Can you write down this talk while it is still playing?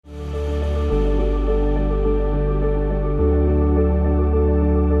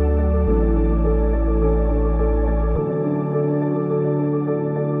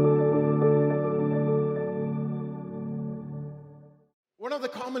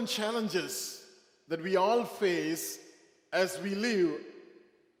important challenges that we all face as we live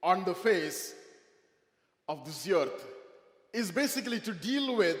on the face of this earth is basically to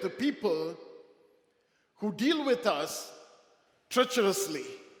deal with the people who deal with us treacherously.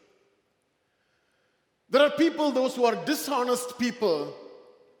 There are people, those who are dishonest people.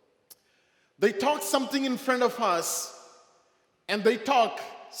 They talk something in front of us and they talk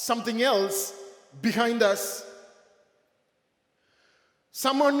something else behind us.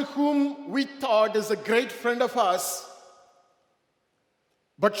 Someone whom we thought is a great friend of us,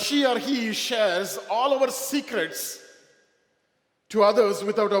 but she or he shares all our secrets to others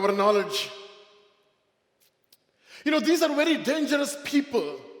without our knowledge. These are very dangerous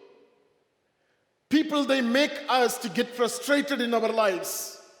people. People, they make us to get frustrated in our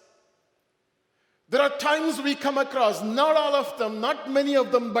lives. There are times we come across, not all of them, not many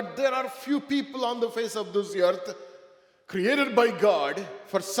of them, but there are few people on the face of this earth created by God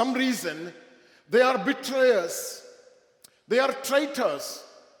for some reason. They are betrayers. They are traitors.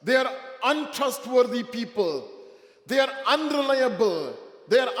 They are untrustworthy people. They are unreliable.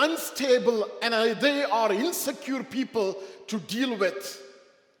 They are unstable, and they are insecure people to deal with.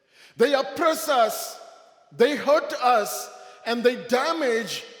 They oppress us, they hurt us, and they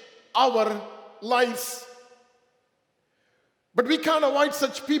damage our lives. But we can't avoid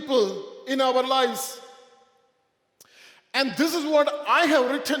such people in our lives. And this is what I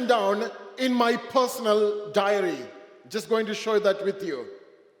have written down in my personal diary. Just going to share that with you.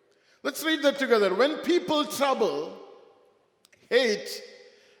 Let's read that together. When people trouble, hate,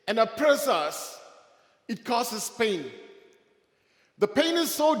 and oppress us, it causes pain. The pain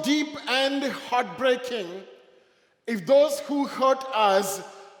is so deep and heartbreaking if those who hurt us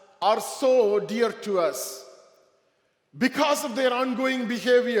are so dear to us. Because of their ongoing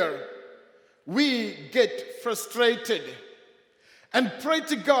behavior, we get frustrated and pray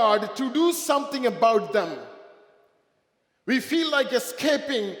to God to do something about them. We feel like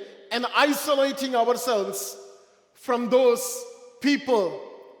escaping and isolating ourselves from those people.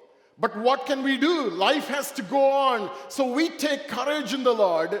 But what can we do? Life has to go on. So we take courage in the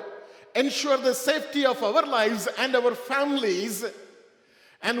Lord, ensure the safety of our lives and our families,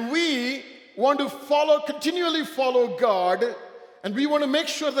 and we want to continually follow God, and we want to make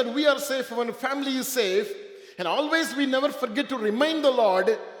sure that we are safe when family is safe, and always we never forget to remind the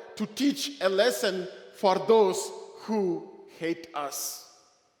Lord to teach a lesson for those who hate us.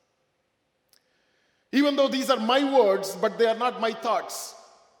 Even though these are my words, but they are not my thoughts.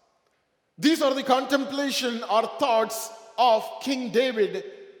 These are the contemplation or thoughts of King David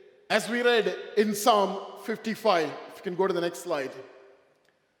as we read in Psalm 55. If you can go to the next slide.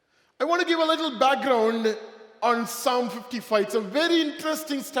 I want to give a little background on Psalm 55. It's a very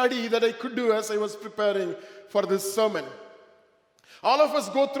interesting study that I could do as I was preparing for this sermon. All of us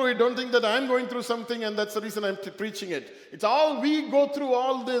go through it. Don't think that I'm going through something and that's the reason I'm preaching it. It's all, we go through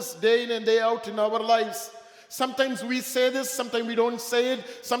all this day in and day out in our lives. Sometimes we say this, sometimes we don't say it.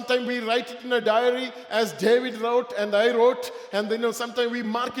 Sometimes we write it in a diary as David wrote and I wrote. And sometimes we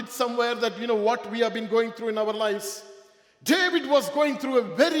mark it somewhere that, what we have been going through in our lives. David was going through a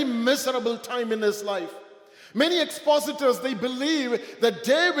very miserable time in his life. Many expositors, they believe that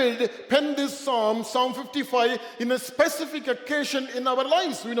David penned this Psalm 55, in a specific occasion in our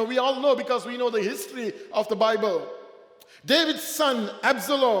lives. We all know because we know the history of the Bible. David's son,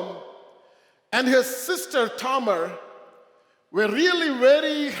 Absalom, and his sister, Tamar, were really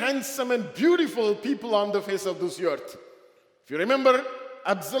very handsome and beautiful people on the face of this earth. If you remember,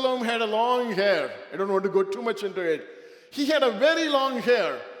 Absalom had a long hair. I don't want to go too much into it. He had a very long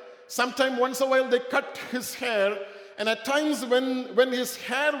hair. Sometime once a while they cut his hair, and at times when his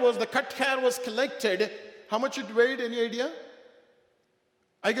hair was, the cut hair was collected, how much it weighed, any idea?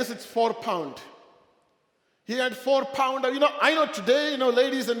 I guess it's 4 pounds. He had 4 pounds. I know today,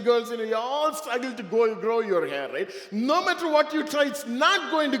 ladies and girls, you all struggle to grow your hair, right? No matter what you try, it's not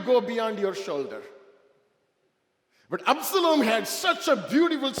going to go beyond your shoulder. But Absalom had such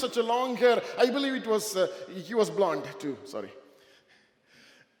a long hair. I believe he was blonde too, sorry.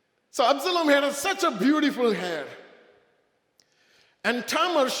 So Absalom had such a beautiful hair. And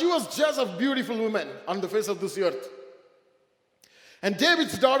Tamar, she was just a beautiful woman on the face of this earth. And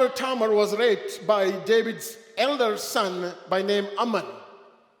David's daughter Tamar was raped by David's elder son by name Amnon,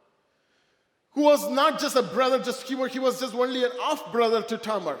 who was not just a brother, he was just only an half-brother to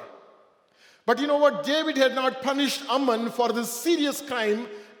Tamar. But you know what? David had not punished Amnon for this serious crime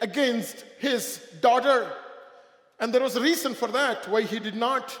against his daughter. And there was a reason for that, why he did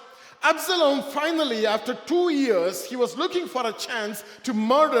not. Absalom finally, after 2 years, he was looking for a chance to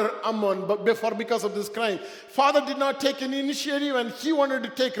murder Ammon because of this crime. Father did not take any initiative and he wanted to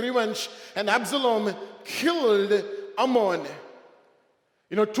take revenge, and Absalom killed Ammon.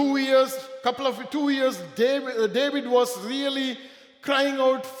 2 years, David was really crying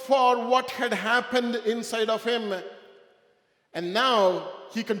out for what had happened inside of him. And now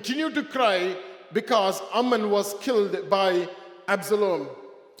he continued to cry because Ammon was killed by Absalom.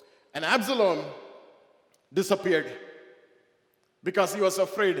 And Absalom disappeared because he was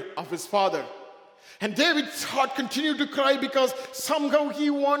afraid of his father. And David's heart continued to cry because somehow he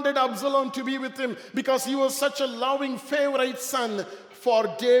wanted Absalom to be with him because he was such a loving, favorite son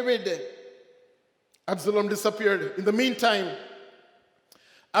for David. Absalom disappeared. In the meantime,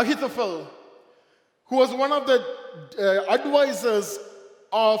 Ahithophel, who was one of the advisors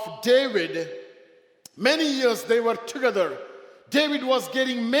of David, many years they were together. David was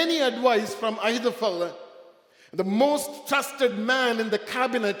getting many advice from Ahithophel, the most trusted man in the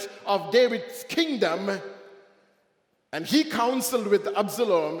cabinet of David's kingdom, and he counseled with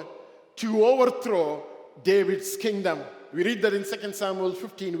Absalom to overthrow David's kingdom. We read that in 2 Samuel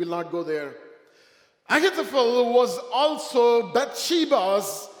 15, we'll not go there. Ahithophel was also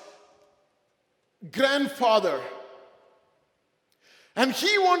Bathsheba's grandfather. And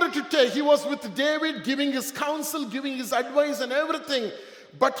he was with David, giving his counsel, giving his advice and everything.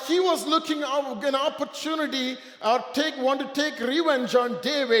 But he was looking at an opportunity or want to take revenge on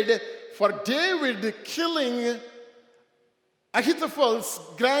David for David killing Ahithophel's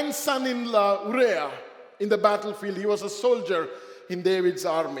grandson-in-law Uriah in the battlefield. He was a soldier in David's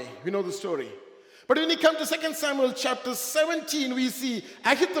army. We know the story. But when you come to 2 Samuel chapter 17, we see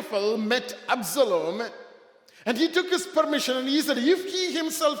Ahithophel met Absalom. And he took his permission and he said, if he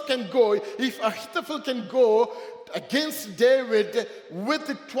himself can go, if Ahithophel can go against David with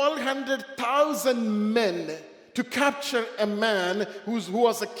 1,200,000 men to capture a man who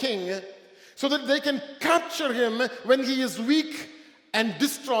was a king, so that they can capture him when he is weak and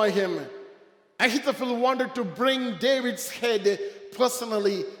destroy him. Ahithophel wanted to bring David's head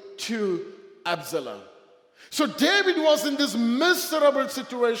personally to Absalom. So David was in this miserable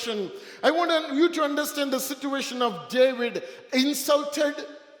situation. I want you to understand the situation of David, insulted,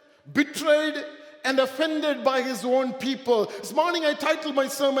 betrayed, and offended by his own people. This morning I titled my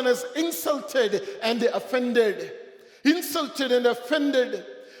sermon as Insulted and Offended. Insulted and offended,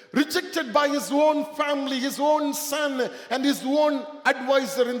 rejected by his own family, his own son, and his own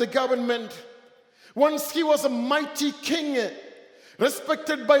advisor in the government. Once he was a mighty king,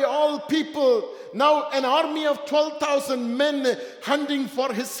 respected by all people. Now an army of 12,000 men hunting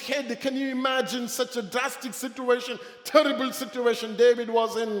for his head. Can you imagine such a drastic situation, terrible situation David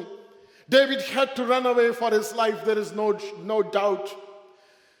was in? David had to run away for his life, there is no doubt.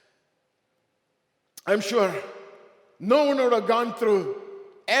 I'm sure no one would have gone through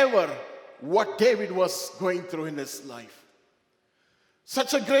ever what David was going through in his life.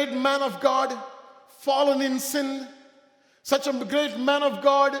 Such a great man of God, fallen in sin. Such a great man of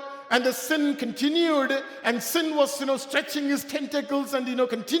God, and the sin continued, and sin was, stretching his tentacles and,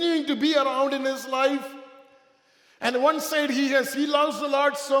 continuing to be around in his life. And one side he loves the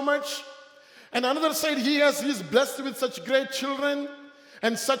Lord so much, and another side he's blessed with such great children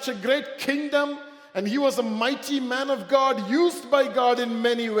and such a great kingdom, and he was a mighty man of God, used by God in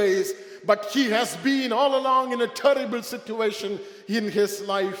many ways, but he has been all along in a terrible situation in his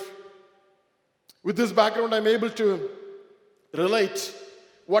life. With this background, I'm able to relate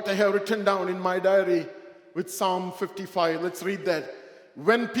what I have written down in my diary with Psalm 55. Let's read that.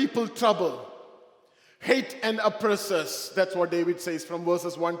 When people trouble, hate and oppress us, that's what David says from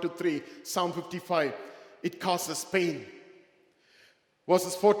verses 1 to 3, Psalm 55. It causes pain.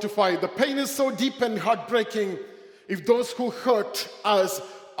 Verses 4 to 5, the pain is so deep and heartbreaking if those who hurt us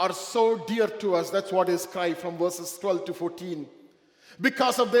are so dear to us. That's what is cry from verses 12 to 14.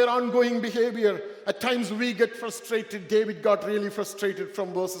 Because of their ongoing behavior, at times we get frustrated. David got really frustrated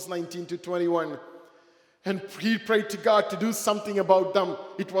from verses 19 to 21. And he prayed to God to do something about them.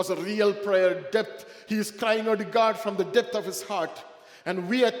 It was a real prayer, depth. He is crying out to God from the depth of his heart. And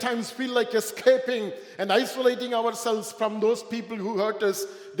we at times feel like escaping and isolating ourselves from those people who hurt us.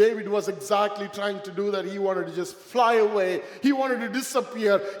 David was exactly trying to do that. He wanted to just fly away. He wanted to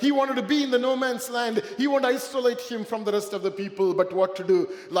disappear. He wanted to be in the no man's land. He wanted to isolate him from the rest of the people. But what to do?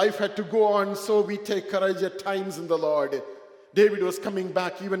 Life had to go on, so we take courage at times in the Lord. David was coming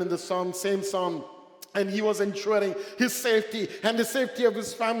back even in the same psalm. And he was ensuring his safety and the safety of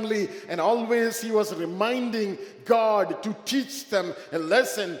his family. And always he was reminding God to teach them a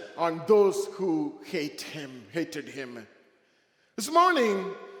lesson on those who hated him. This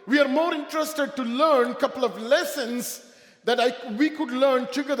morning, we are more interested to learn a couple of lessons that we could learn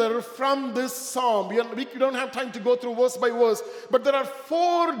together from this psalm. We don't have time to go through verse by verse, but there are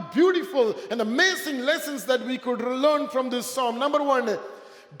 4 beautiful and amazing lessons that we could learn from this psalm. Number 1,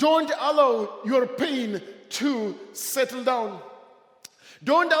 don't allow your pain to settle down.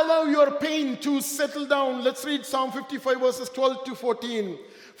 Don't allow your pain to settle down. Let's read Psalm 55 verses 12 to 14.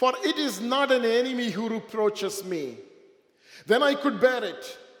 For it is not an enemy who reproaches me, then I could bear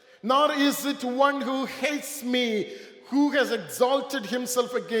it. Nor is it one who hates me, who has exalted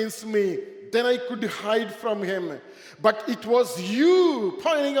himself against me, then I could hide from him. But it was you,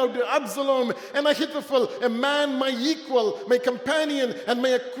 pointing out to Absalom and Ahithophel, a man my equal, my companion, and my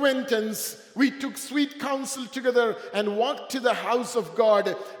acquaintance. We took sweet counsel together and walked to the house of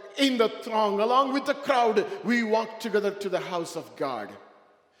God in the throng. Along with the crowd, we walked together to the house of God.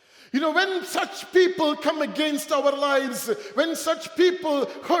 You know, when such people come against our lives, when such people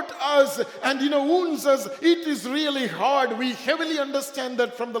hurt us and, wounds us, it is really hard. We heavily understand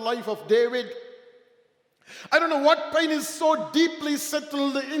that from the life of David. I don't know what pain is so deeply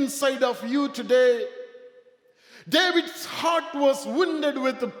settled inside of you today. David's heart was wounded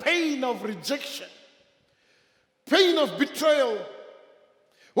with the pain of rejection, pain of betrayal.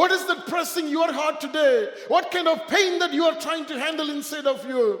 What is that pressing your heart today? What kind of pain that you are trying to handle inside of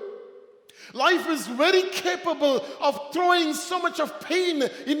you? Life is very capable of throwing so much of pain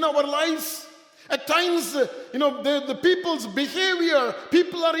in our lives. At times, the people's behavior,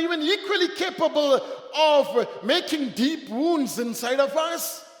 people are even equally capable of making deep wounds inside of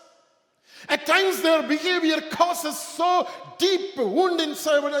us. At times, their behavior causes so deep wound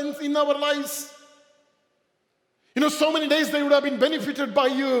inside in our lives. So many days they would have been benefited by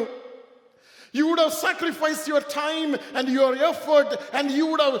you. You would have sacrificed your time and your effort, and you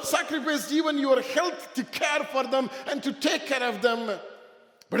would have sacrificed even your health to care for them and to take care of them.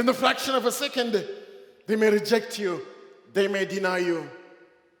 But in the fraction of a second, they may reject you. They may deny you.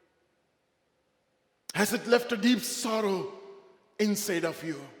 Has it left a deep sorrow inside of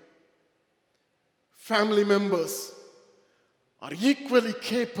you? Family members are equally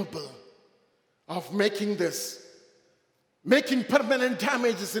capable of making permanent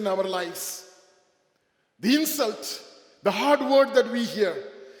damages in our lives. The insult, the hard word that we hear,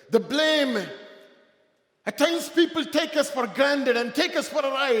 the blame. At times people take us for granted and take us for a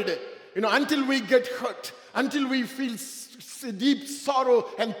ride, until we get hurt, until we feel deep sorrow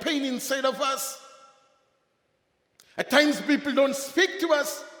and pain inside of us. At times people don't speak to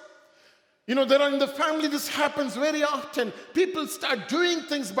us. There are in the family, this happens very often. People start doing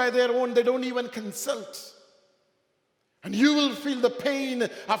things by their own, they don't even consult. And you will feel the pain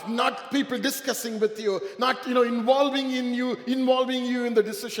of not people discussing with you, not involving you in the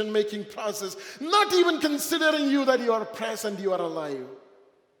decision-making process, not even considering you that you are present, you are alive.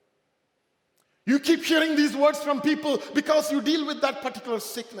 You keep hearing these words from people because you deal with that particular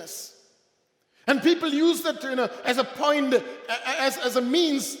sickness. And people use that as a point, as a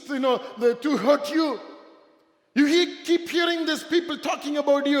means to hurt you. You keep hearing these people talking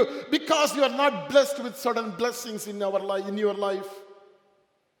about you because you are not blessed with certain blessings in your life.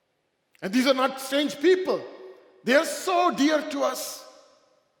 And these are not strange people. They are so dear to us.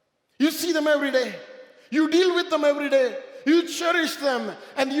 You see them every day. You deal with them every day. You cherish them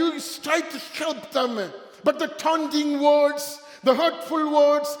and you try to help them. But the taunting words, the hurtful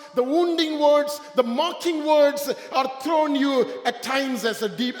words, the wounding words, the mocking words are thrown you at times as a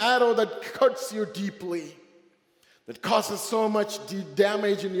deep arrow that hurts you deeply. That causes so much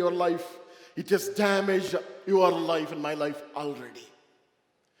damage in your life. It has damaged your life and my life already.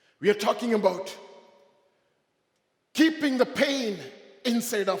 We are talking about keeping the pain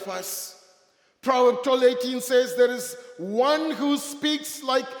inside of us. Proverbs 12:18 says there is one who speaks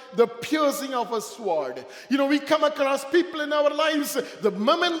like the piercing of a sword. We come across people in our lives, the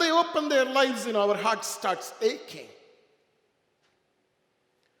moment they open their lives, our heart starts aching.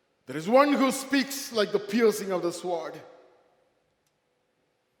 There is one who speaks like the piercing of the sword.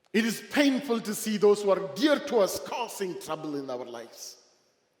 It is painful to see those who are dear to us causing trouble in our lives.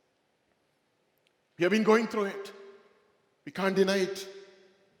 We have been going through it. We can't deny it.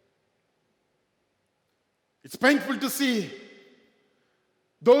 It's painful to see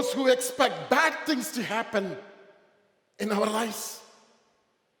those who expect bad things to happen in our lives.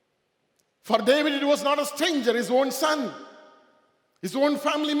 For David, it was not a stranger, his own son, his own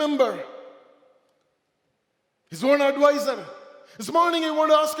family member, his own advisor. This morning I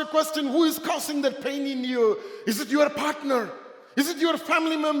want to ask a question. Who is causing that pain in you? Is it your partner? Is it your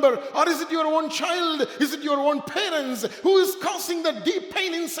family member? Or is it your own child? Is it your own parents? Who is causing that deep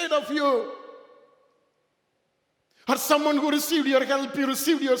pain inside of you? or someone who received your help, you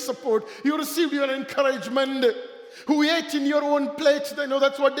received your support, you received your encouragement, who ate in your own plate. I know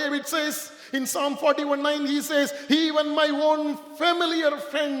that's what David says in Psalm 41:9. He says, even my own familiar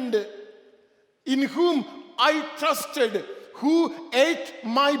friend in whom I trusted, who ate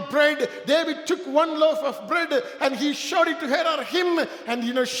my bread. David took one loaf of bread and he showed it to her or him, and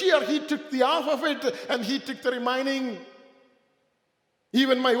he took the half of it and he took the remaining.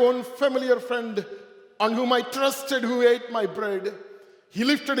 Even my own familiar friend on whom I trusted, who ate my bread, he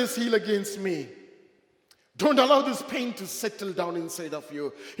lifted his heel against me. Don't allow this pain to settle down inside of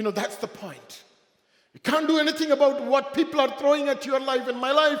you. That's the point. You can't do anything about what people are throwing at your life and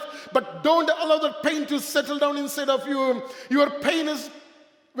my life, but don't allow that pain to settle down inside of you. Your pain is,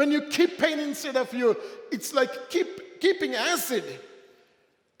 when you keep pain inside of you, it's like keeping acid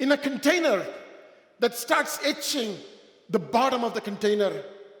in a container that starts etching the bottom of the container.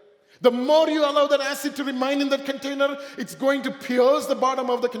 The more you allow that acid to remain in that container, it's going to pierce the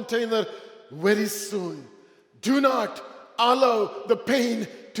bottom of the container very soon. Do not allow the pain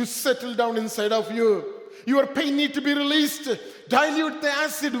to settle down inside of you. Your pain needs to be released. Dilute the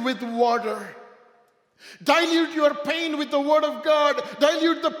acid with water. Dilute your pain with the Word of God.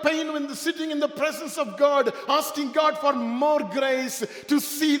 Dilute the pain when sitting in the presence of God, asking God for more grace to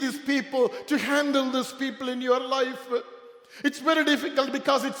see these people, to handle these people in your life. It's very difficult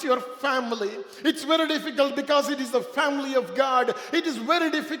because it's your family. It's very difficult because it is the family of God. It is very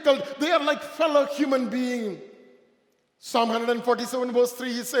difficult. They are like fellow human beings. Psalm 147 verse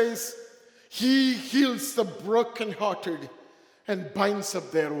 3, he says, He heals the brokenhearted and binds up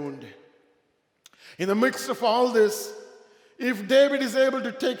their wound. In the midst of all this, if David is able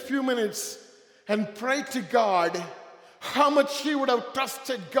to take a few minutes and pray to God, how much he would have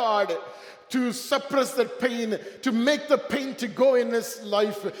trusted God to suppress that pain, to make the pain to go in his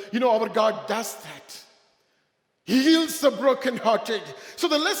life. Our God does that. He heals the brokenhearted. So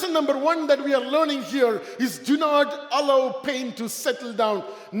the lesson number 1 that we are learning here is do not allow pain to settle down.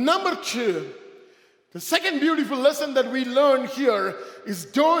 Number 2, the second beautiful lesson that we learn here is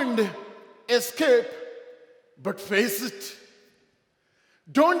don't escape, but face it.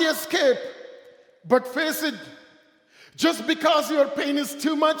 Don't escape, but face it. Just because your pain is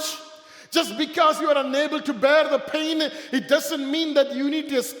too much, just because you are unable to bear the pain, it doesn't mean that you need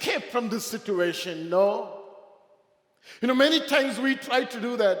to escape from this situation. No. Many times we try to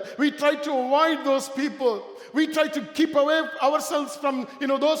do that. We try to avoid those people. We try to keep away ourselves from,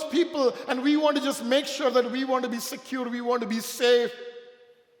 those people, and we want to just make sure that we want to be secure, we want to be safe.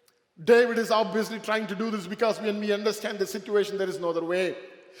 David is obviously trying to do this because when we understand the situation, there is no other way.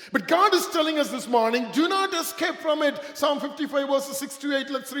 But God is telling us this morning, do not escape from it. Psalm 55 verses 6 to 8,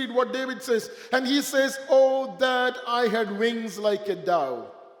 let's read what David says. And he says, oh, that I had wings like a dove.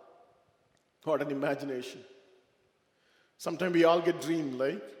 What an imagination. Sometimes we all get dream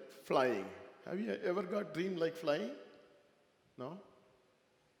like flying. Have you ever got dream like flying? No?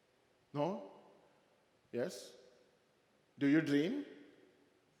 No? Yes? Do you dream?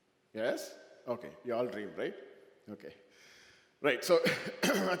 Yes? Okay, you all dream, right? Okay. Right, so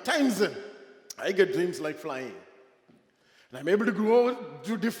at times I get dreams like flying. And I'm able to go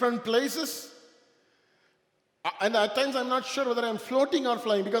to different places. And at times I'm not sure whether I'm floating or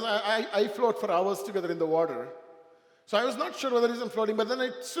flying because I float for hours together in the water. So I was not sure whether I'm floating, but then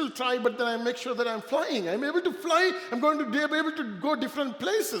I still try, but then I make sure that I'm flying. I'm able to fly. I'm going to be able to go different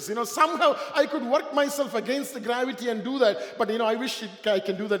places. Somehow I could work myself against the gravity and do that. But, I wish I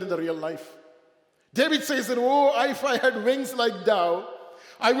can do that in the real life. David says that, oh, if I had wings like dove,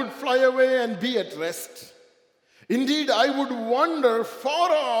 I would fly away and be at rest. Indeed, I would wander far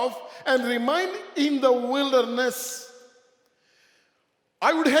off and remain in the wilderness.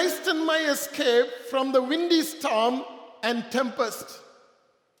 I would hasten my escape from the windy storm and tempest.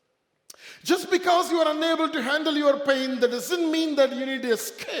 Just because you are unable to handle your pain, that doesn't mean that you need to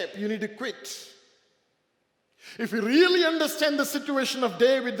escape, you need to quit. If you really understand the situation of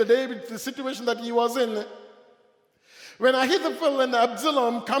David, the situation that he was in, when Ahithophel and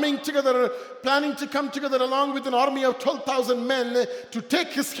Absalom coming together, planning to come together along with an army of 12,000 men to take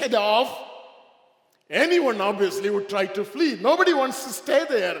his head off, anyone obviously would try to flee. Nobody wants to stay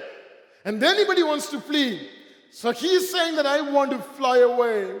there. And anybody wants to flee. So he's saying that I want to fly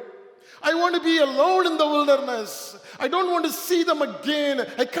away. I want to be alone in the wilderness. I don't want to see them again.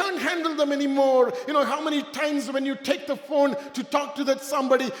 I can't handle them anymore. How many times when you take the phone to talk to that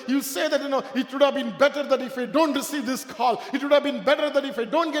somebody, you say that, it would have been better that if I don't receive this call. It would have been better that if I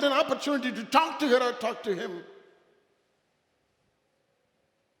don't get an opportunity to talk to her or talk to him.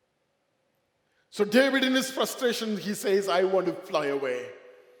 So David, in his frustration, he says, I want to fly away.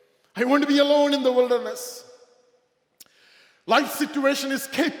 I want to be alone in the wilderness. Life situation is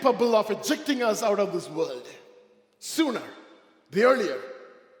capable of ejecting us out of this world. Sooner, the earlier.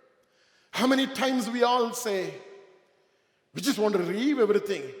 How many times we all say, we just want to leave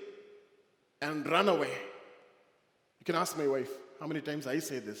everything and run away. You can ask my wife how many times I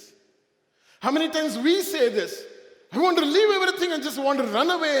say this. How many times we say this. I want to leave everything and just want to run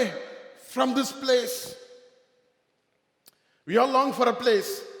away from this place. We all long for a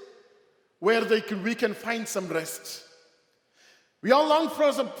place where we can find some rest. We all long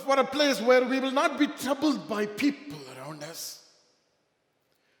for a place where we will not be troubled by people around us.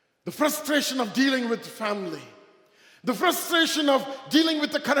 The frustration of dealing with family. The frustration of dealing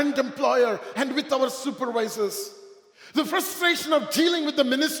with the current employer and with our supervisors. The frustration of dealing with the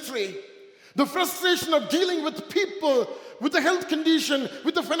ministry. The frustration of dealing with people, with the health condition,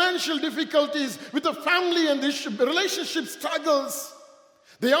 with the financial difficulties, with the family and the relationship struggles.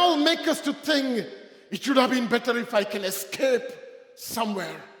 They all make us to think, it should have been better if I can escape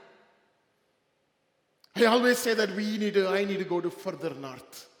somewhere. I always say that I need to go to further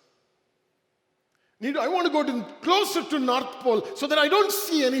north. I want to go closer to North Pole so that I don't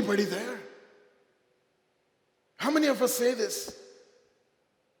see anybody there. How many of us say this?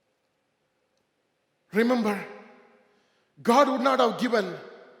 Remember, God would not have given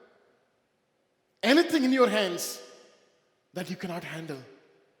anything in your hands that you cannot handle.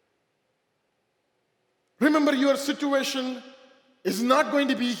 Remember, your situation is not going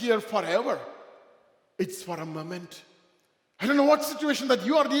to be here forever. It's for a moment. I don't know what situation that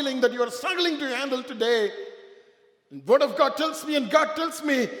you are struggling to handle today. The Word of God tells me, and God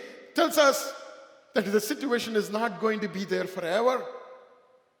tells us that the situation is not going to be there forever.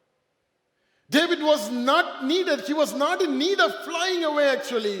 David was not needed. He was not in need of fleeing away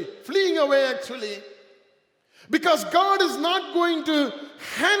actually. Because God is not going to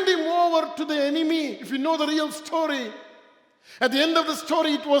hand him over to the enemy. If you know the real story. At the end of the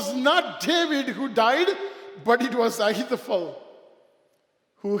story, it was not David who died, but it was Ahithophel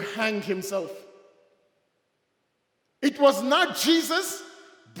who hanged himself. It was not Jesus,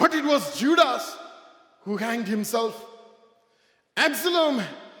 but it was Judas who hanged himself. Absalom,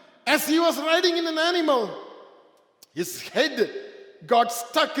 as he was riding in an animal, his head got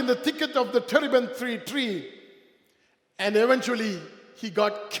stuck in the thicket of the terebinth tree, and eventually he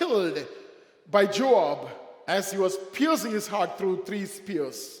got killed by Joab as he was piercing his heart through 3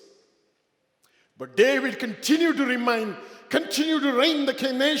 spears. But David continued to reign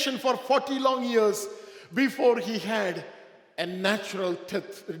the nation for 40 long years before he had a natural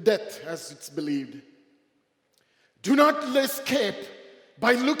death, as it's believed. Do not escape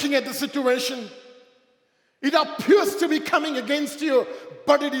by looking at the situation. It appears to be coming against you,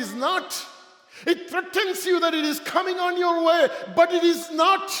 but it is not. It threatens you that it is coming on your way, but it is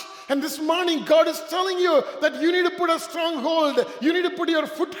not. And this morning, God is telling you that you need to put a stronghold. You need to put your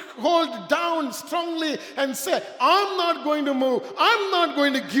foothold down strongly and say, I'm not going to move. I'm not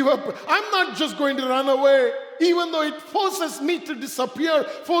going to give up. I'm not just going to run away. Even though it forces me to disappear,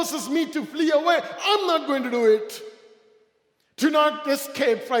 forces me to flee away, I'm not going to do it. Do not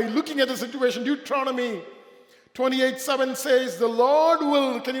escape by looking at the situation. Deuteronomy 28:7 says, the Lord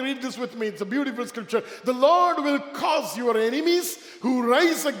will, can you read this with me? It's a beautiful scripture. The Lord will cause your enemies who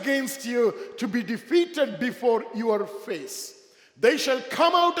rise against you to be defeated before your face. They shall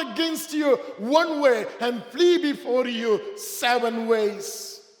come out against you 1 way and flee before you 7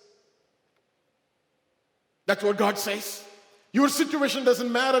 ways. That's what God says. Your situation doesn't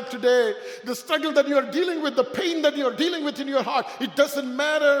matter today. The struggle that you are dealing with, the pain that you are dealing with in your heart, it doesn't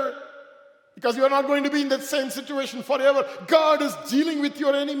matter. Because you are not going to be in that same situation forever. God is dealing with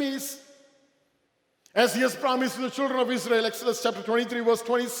your enemies. As he has promised to the children of Israel, Exodus chapter 23, verse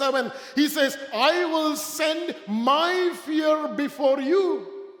 27, he says, I will send my fear before you.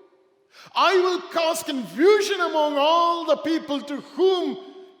 I will cause confusion among all the people to whom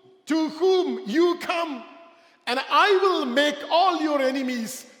you come. And I will make all your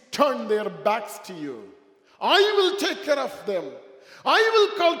enemies turn their backs to you. I will take care of them.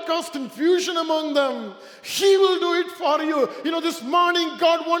 I will cause confusion among them. He will do it for you. This morning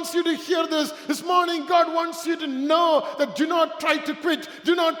God wants you to hear this. This morning God wants you to know that do not try to quit.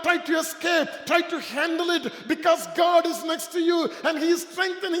 Do not try to escape. Try to handle it because God is next to you and He is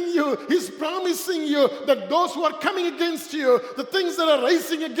strengthening you. He's promising you that those who are coming against you, the things that are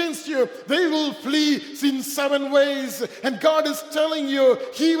rising against you, they will flee in 7 ways. And God is telling you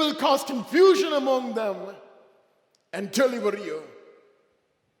He will cause confusion among them and deliver you.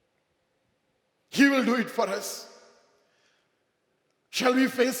 He will do it for us. Shall we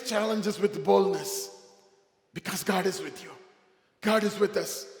face challenges with boldness? Because God is with you. God is with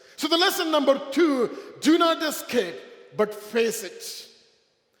us. So the lesson number 2, do not escape. but face it.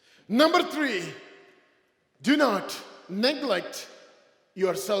 Number 3, do not neglect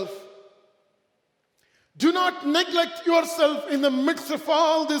yourself. Do not neglect yourself in the midst of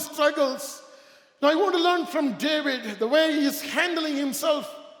all these struggles. Now I want to learn from David the way he is handling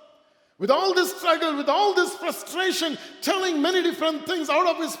himself. With all this struggle, with all this frustration, telling many different things out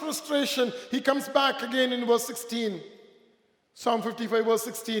of his frustration, he comes back again in verse 16. Psalm 55 verse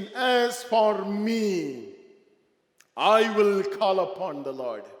 16. As for me, I will call upon the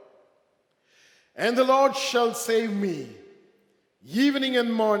Lord, and the Lord shall save me. Evening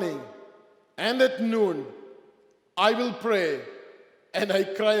and morning, and at noon, I will pray, and I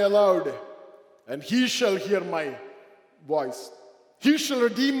cry aloud, and he shall hear my voice. He shall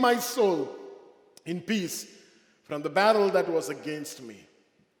redeem my soul in peace from the battle that was against me.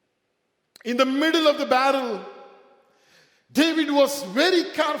 In the middle of the battle, David was very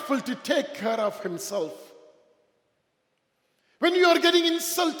careful to take care of himself. When you are getting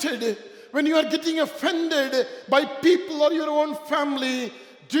insulted, when you are getting offended by people or your own family,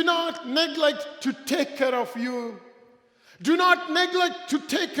 do not neglect to take care of you. Do not neglect to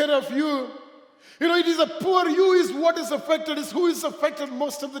take care of you. You know, it is a poor you is what is affected, is who is affected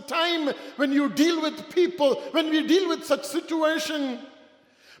most of the time when you deal with people, when we deal with such situation.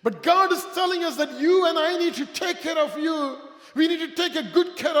 But God is telling us that you and I need to take care of you. We need to take a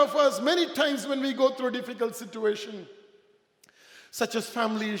good care of us many times when we go through a difficult situation, such as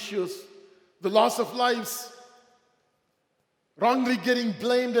family issues, the loss of lives, wrongly getting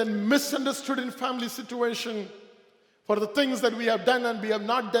blamed and misunderstood in family situation, for the things that we have done and we have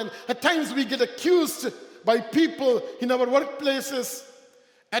not done. At times we get accused by people in our workplaces.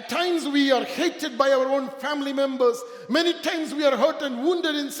 At times we are hated by our own family members. Many times we are hurt and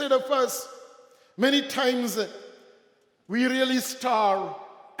wounded inside of us. Many times we really starve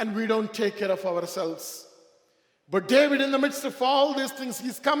and we don't take care of ourselves. But David, in the midst of all these things,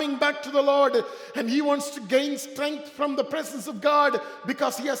 he's coming back to the Lord, and he wants to gain strength from the presence of God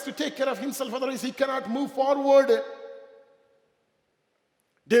because he has to take care of himself, otherwise he cannot move forward.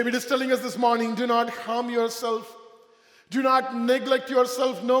 David is telling us this morning, do not harm yourself. Do not neglect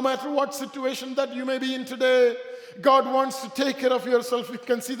yourself no matter what situation that you may be in today. God wants to take care of yourself. You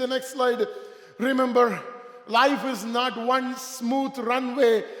can see the next slide. Remember, life is not one smooth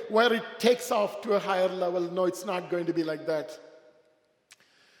runway where it takes off to a higher level. No, it's not going to be like that.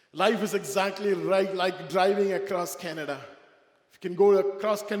 Life is exactly like driving across Canada. If you can go a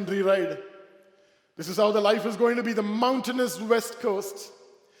cross-country ride, this is how the life is going to be. The mountainous west coast,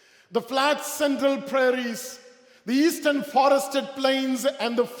 the flat central prairies, the eastern forested plains,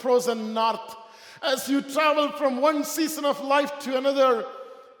 and the frozen north. As you travel from one season of life to another,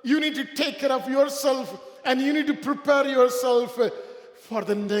 you need to take care of yourself and you need to prepare yourself for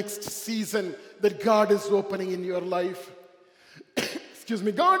the next season that God is opening in your life. Excuse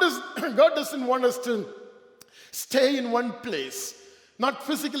me. God doesn't want us to stay in one place. Not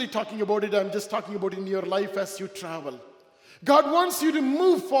physically talking about it, I'm just talking about in your life as you travel. God wants you to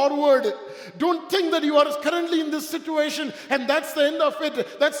move forward. Don't think that you are currently in this situation and that's the end of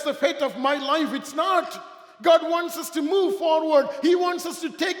it. That's the fate of my life. It's not. God wants us to move forward. He wants us to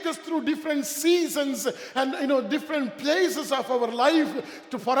take us through different seasons and different places of our life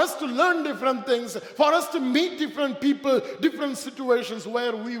for us to learn different things, for us to meet different people, different situations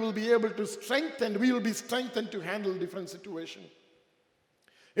where we will be able to we will be strengthened to handle different situations.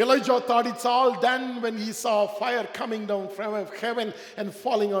 Elijah thought it's all done when he saw fire coming down from heaven and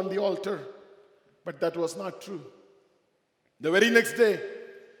falling on the altar. But that was not true. The very next day,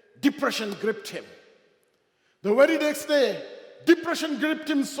 depression gripped him. The very next day, depression gripped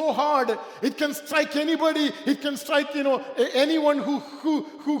him so hard, it can strike anybody. It can strike, anyone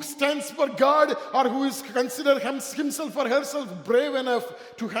who stands for God or who is considered himself or herself brave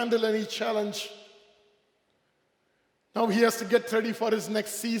enough to handle any challenge. Now he has to get ready for his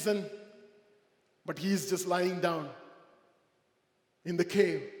next season, but he is just lying down in the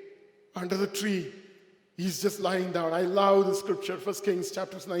cave, under the tree. He's just lying down. I love the scripture, 1 Kings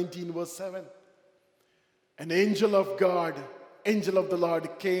chapter 19, verse 7. An angel of God, angel of the Lord,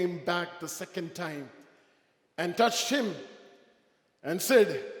 came back the second time and touched him and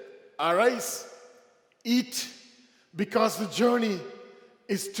said, "Arise, eat, because the journey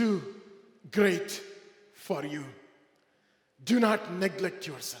is too great for you." Do not neglect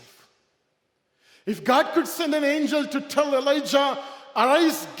yourself. If God could send an angel to tell Elijah,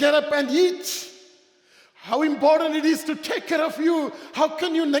 "Arise, get up and eat," how important it is to take care of you. How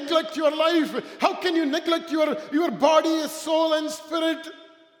can you neglect your life? How can you neglect your body, soul, and spirit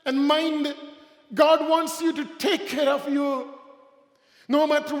and mind? God wants you to take care of you. No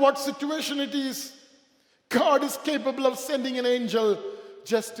matter what situation it is. God is capable of sending an angel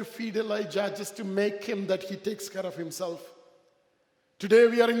just to feed Elijah, just to make him that he takes care of himself. Today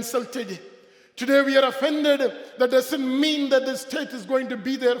we are insulted. Today we are offended. That doesn't mean that the state is going to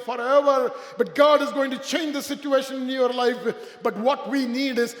be there forever. But God is going to change the situation in your life. But what we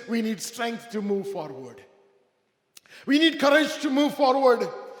need is, we need strength to move forward. We need courage to move forward.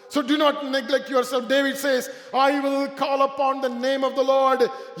 So do not neglect yourself. David says, I will call upon the name of the Lord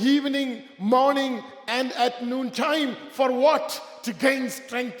evening, morning, and at noontime. For what? To gain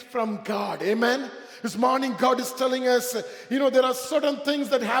strength from God. Amen. This morning, God is telling us, there are certain things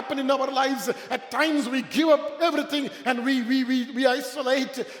that happen in our lives. At times, we give up everything and we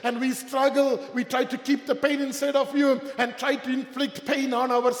isolate and we struggle. We try to keep the pain inside of you and try to inflict pain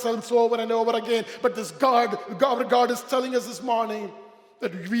on ourselves over and over again. But this our God is telling us this morning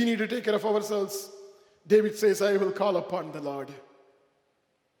that we need to take care of ourselves. David says, I will call upon the Lord.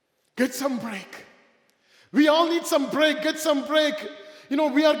 Get some break. We all need some break. Get some break.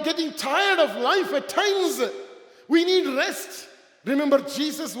 We are getting tired of life at times. We need rest. Remember,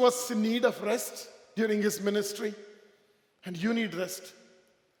 Jesus was in need of rest during his ministry. And you need rest.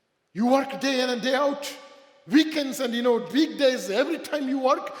 You work day in and day out. Weekends and, weekdays, every time you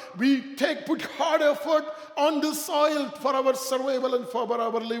work, we put hard effort on the soil for our survival and for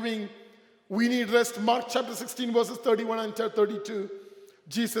our living. We need rest. Mark chapter 16, verses 31 and 32.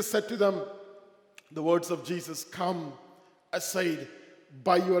 Jesus said to them, the words of Jesus, come aside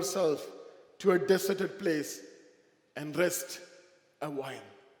by yourself to a deserted place and rest a while.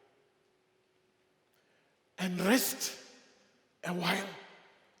 And rest a while.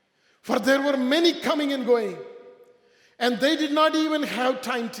 For there were many coming and going, and they did not even have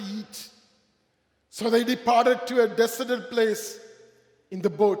time to eat. So they departed to a deserted place in the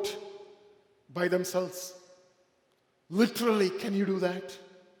boat by themselves. Literally, can you do that?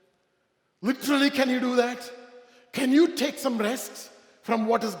 Literally, can you do that? Can you take some rest from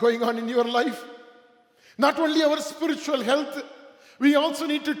what is going on in your life? Not only our spiritual health, we also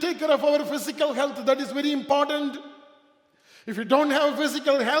need to take care of our physical health. That is very important. If you don't have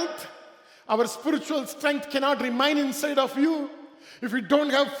physical health, our spiritual strength cannot remain inside of you. If we don't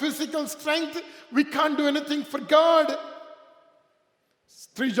have physical strength, we can't do anything for God.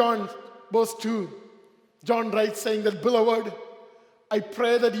 3 John verse 2, John writes saying that, beloved, I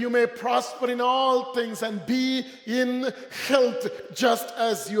pray that you may prosper in all things and be in health just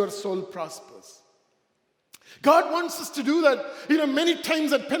as your soul prospers. God wants us to do that. Many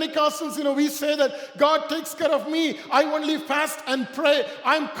times at Pentecostals, we say that God takes care of me. I only fast and pray.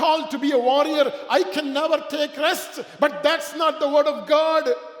 I'm called to be a warrior. I can never take rest. But that's not the word of God.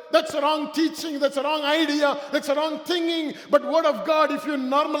 That's a wrong teaching. That's a wrong idea. That's a wrong thinking. But word of God, if you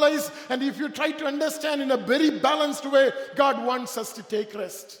normalize and if you try to understand in a very balanced way, God wants us to take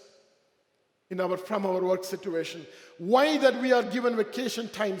rest from our work situation. Why that we are given vacation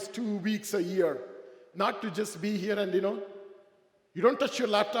times 2 weeks a year? Not to just be here and, you don't touch your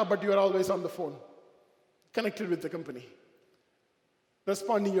laptop, but you are always on the phone, connected with the company,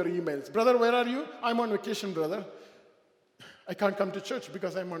 responding your emails. Brother, where are you? I'm on vacation, brother. I can't come to church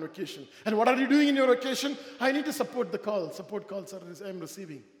because I'm on vacation. And what are you doing in your vacation? I need to support calls I'm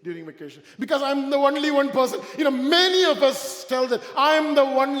receiving during vacation. Because I'm the only one person. Many of us tell that I'm the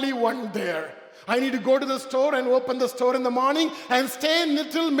only one there. I need to go to the store and open the store in the morning and stay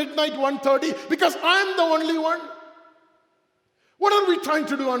until midnight 1:30 because I'm the only one. What are we trying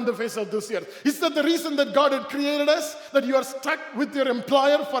to do on the face of this earth? Is that the reason that God had created us? That you are stuck with your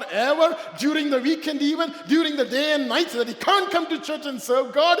employer forever, during the weekend even, during the day and night, so that you can't come to church and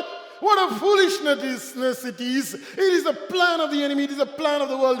serve God? What a foolishness it is. It is a plan of the enemy. It is a plan of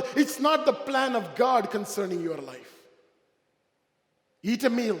the world. It's not the plan of God concerning your life. Eat a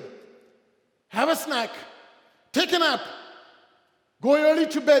meal. Have a snack. Take a nap. Go early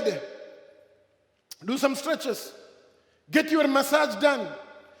to bed. Do some stretches. Get your massage done.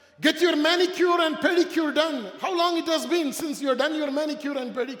 Get your manicure and pedicure done. How long it has been since you have done your manicure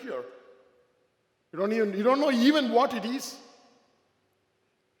and pedicure? You don't know even what it is.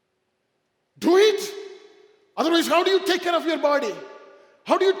 Do it. Otherwise, how do you take care of your body?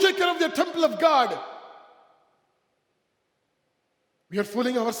 How do you take care of the temple of God? We are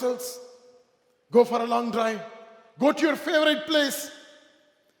fooling ourselves. Go for a long drive. Go to your favorite place.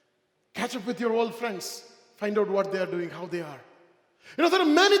 Catch up with your old friends. Find out what they are doing, how they are. There are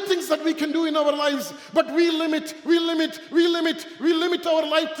many things that we can do in our lives, but we limit our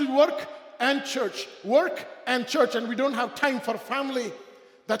life to work and church. Work and church, and we don't have time for family.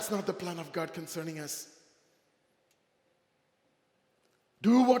 That's not the plan of God concerning us.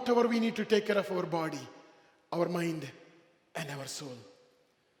 Do whatever we need to take care of our body, our mind, and our soul.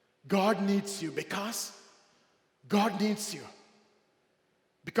 God needs you because God needs you.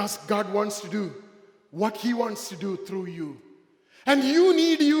 Because God wants to do what He wants to do through you. And you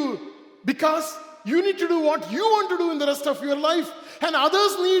need you because you need to do what you want to do in the rest of your life. And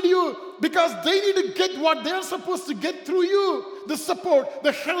others need you because they need to get what they're supposed to get through you. The support,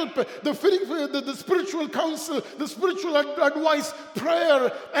 the help, the spiritual counsel, the spiritual advice,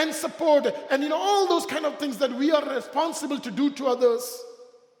 prayer and support. And all those kind of things that we are responsible to do to others.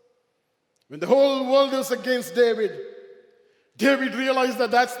 When the whole world is against David, David realized that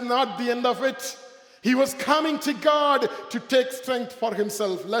that's not the end of it. He was coming to God to take strength for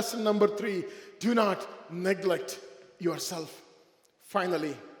himself. Lesson number 3, do not neglect yourself.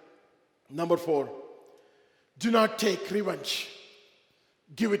 Finally, number 4, do not take revenge.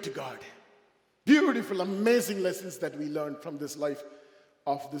 Give it to God. Beautiful, amazing lessons that we learned from this life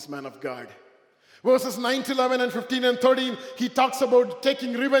of this man of God. Verses 9 to 11 and 15 and 13, he talks about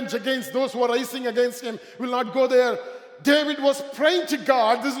taking revenge against those who are rising against him. We'll not go there. David was praying to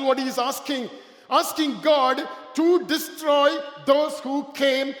God. This is what he's asking God to destroy those who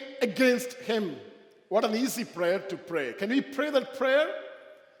came against him. What an easy prayer to pray. Can we pray that prayer?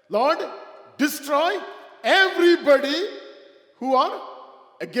 Lord, destroy everybody who are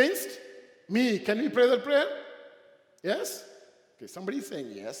against me. Can we pray that prayer? Yes? Okay, somebody's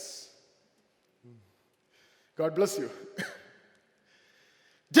saying yes. God bless you.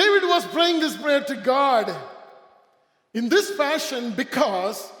 David was praying this prayer to God in this fashion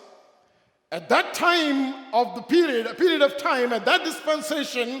because at that time of the period, a period of time, at that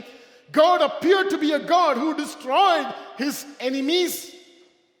dispensation, God appeared to be a God who destroyed his enemies.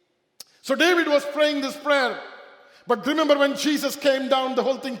 So David was praying this prayer. But remember, when Jesus came down, the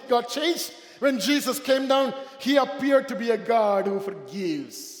whole thing got changed. When Jesus came down, he appeared to be a God who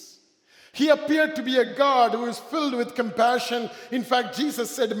forgives. He appeared to be a God who is filled with compassion. In fact,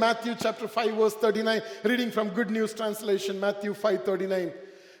 Jesus said, Matthew chapter 5, verse 39, reading from Good News Translation, Matthew 5:39.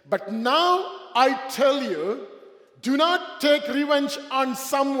 But now I tell you, do not take revenge on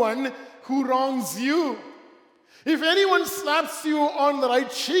someone who wrongs you. If anyone slaps you on the right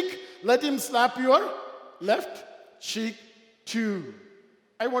cheek, let him slap your left cheek too.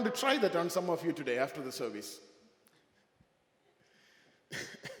 I want to try that on some of you today after the service.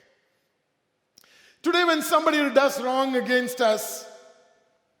 Today, when somebody does wrong against us,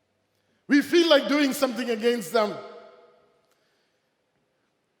 we feel like doing something against them.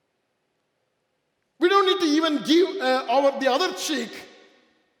 We don't need to even give the other cheek.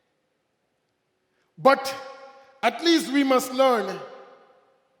 But at least we must learn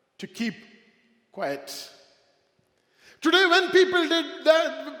to keep quiet. Today, when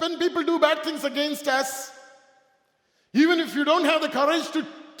people do bad things against us, even if you don't have the courage to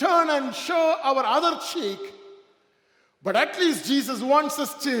turn and show our other cheek, but at least Jesus wants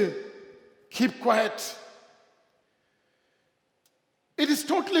us to keep quiet. It is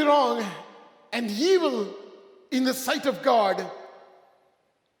totally wrong and evil in the sight of God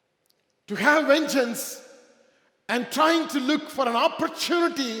to have vengeance and trying to look for an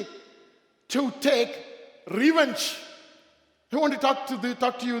opportunity to take revenge. I want to talk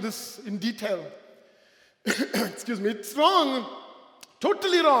to you this in detail. Excuse me. It's wrong,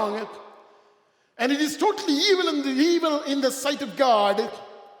 totally wrong, and it is totally evil in the sight of God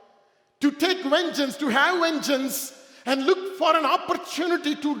to take vengeance, to have vengeance, and look for an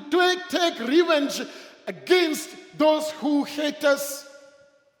opportunity to take revenge against those who hate us.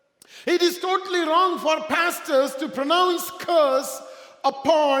 It is totally wrong for pastors to pronounce curse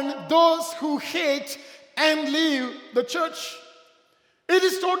upon those who hate and leave the church. It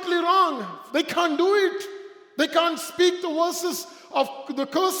is totally wrong. They can't do it. They can't speak the verses of the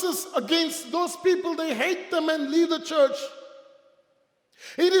curses against those people. They hate them and leave the church.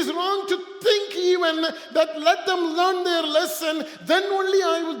 It is wrong to think even that let them learn their lesson, then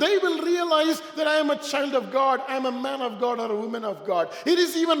only they will realize that I am a child of God, I am a man of God or a woman of God. It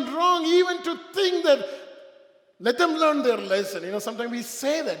is even wrong even to think that let them learn their lesson. Sometimes we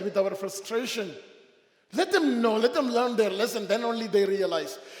say that with our frustration. Let them know, let them learn their lesson, then only they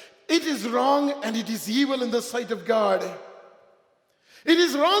realize. It is wrong and it is evil in the sight of God. It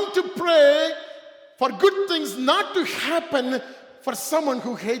is wrong to pray for good things not to happen for someone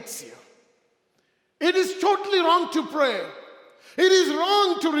who hates you. It is totally wrong to pray. It is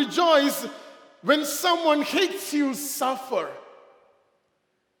wrong to rejoice when someone hates you suffer.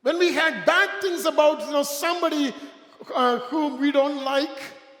 When we had bad things about somebody whom we don't like,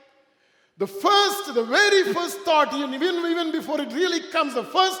 the very first thought, even before it really comes, the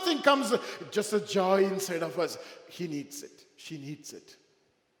first thing comes, just a joy inside of us. He needs it. She needs it.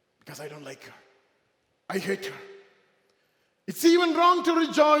 Because I don't like her. I hate her. It's even wrong to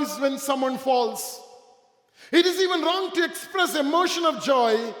rejoice when someone falls. It is even wrong to express emotion of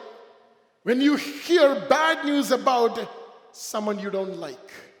joy when you hear bad news about someone you don't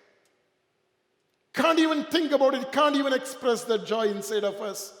like. Can't even think about it, can't even express the joy inside of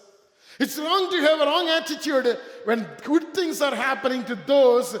us. It's wrong to have a wrong attitude when good things are happening to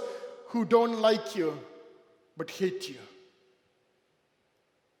those who don't like you but hate you.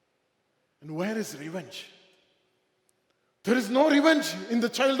 And where is revenge? There is no revenge in the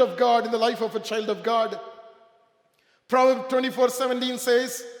child of God, in the life of a child of God. Proverbs 24:17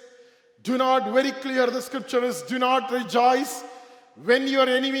 says, do not, very clear the scripture is, do not rejoice when your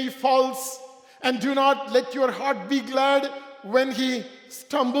enemy falls, and do not let your heart be glad when he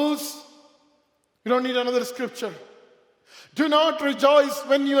stumbles. You don't need another scripture. Do not rejoice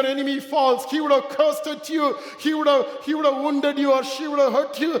when your enemy falls. He would have cursed at you. He would have wounded you, or she would have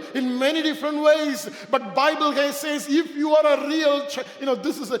hurt you in many different ways. But Bible says, if you are a real child,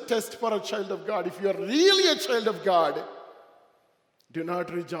 this is a test for a child of God. If you are really a child of God, do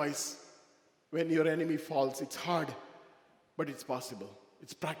not rejoice when your enemy falls. It's hard, but it's possible.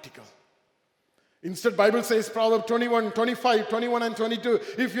 It's practical. Instead, Bible says, Proverbs 21 and 22,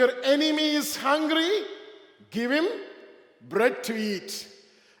 if your enemy is hungry, give him bread to eat.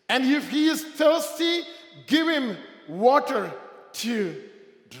 And if he is thirsty, give him water to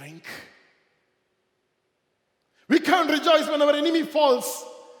drink. We can't rejoice when our enemy falls,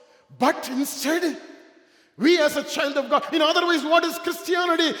 but instead, we as a child of God, otherwise what is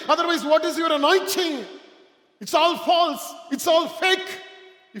Christianity? Otherwise what is your anointing? It's all false. It's all fake.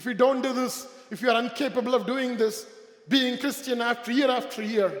 If you don't do this, if you are incapable of doing this, being Christian after year,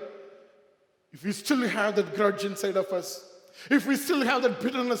 if we still have that grudge inside of us, if we still have that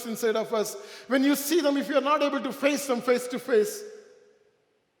bitterness inside of us, when you see them, if you are not able to face them face to face,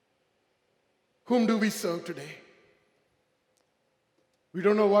 whom do we serve today? We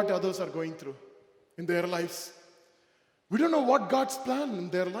don't know what others are going through in their lives. We don't know what God's plan in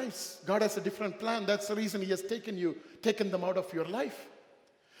their lives. God has a different plan. That's the reason He has taken them out of your life.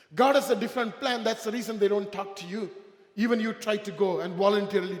 God has a different plan. That's the reason they don't talk to you. Even you try to go and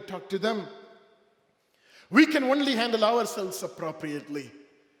voluntarily talk to them. We can only handle ourselves appropriately,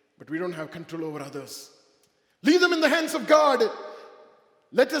 but we don't have control over others. Leave them in the hands of God.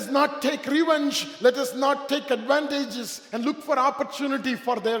 Let us not take revenge. Let us not take advantages and look for opportunity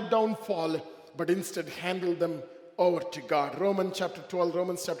for their downfall, but instead handle them over to God. Romans chapter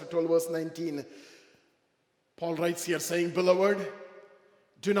 12 verse 19. Paul writes here saying, beloved,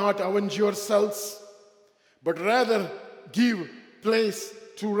 do not avenge yourselves, but rather give place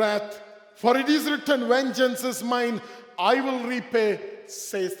to wrath. For it is written, vengeance is mine, I will repay,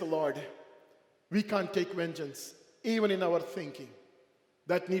 says the Lord. We can't take vengeance, even in our thinking.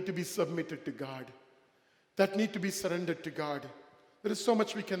 That need to be submitted to God. That need to be surrendered to God. There is so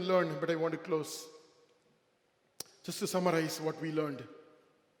much we can learn, but I want to close. Just to summarize what we learned.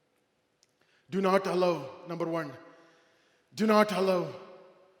 Do not allow, number one, do not allow.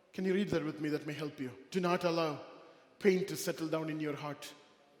 Can you read that with me? That may help you. Do not allow pain to settle down in your heart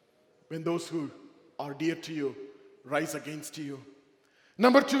when those who are dear to you rise against you.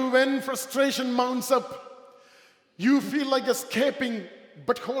 Number two, when frustration mounts up, you feel like escaping,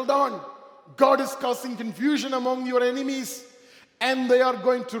 but hold on. God is causing confusion among your enemies, and they are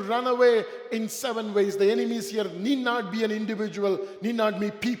going to run away in 7 ways. The enemies here need not be an individual, need not be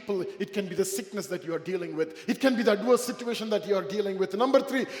people. It can be the sickness that you are dealing with. It can be the adverse situation that you are dealing with. Number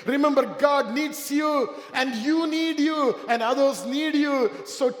 3, remember God needs you, and you need you, and others need you.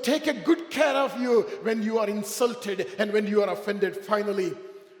 So take a good care of you when you are insulted and when you are offended. Finally,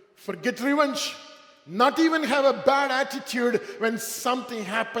 forget revenge. Not even have a bad attitude when something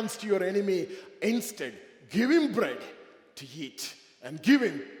happens to your enemy. Instead, give him bread to eat and give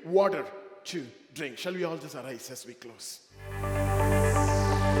him water to drink. Shall we all just arise as we close?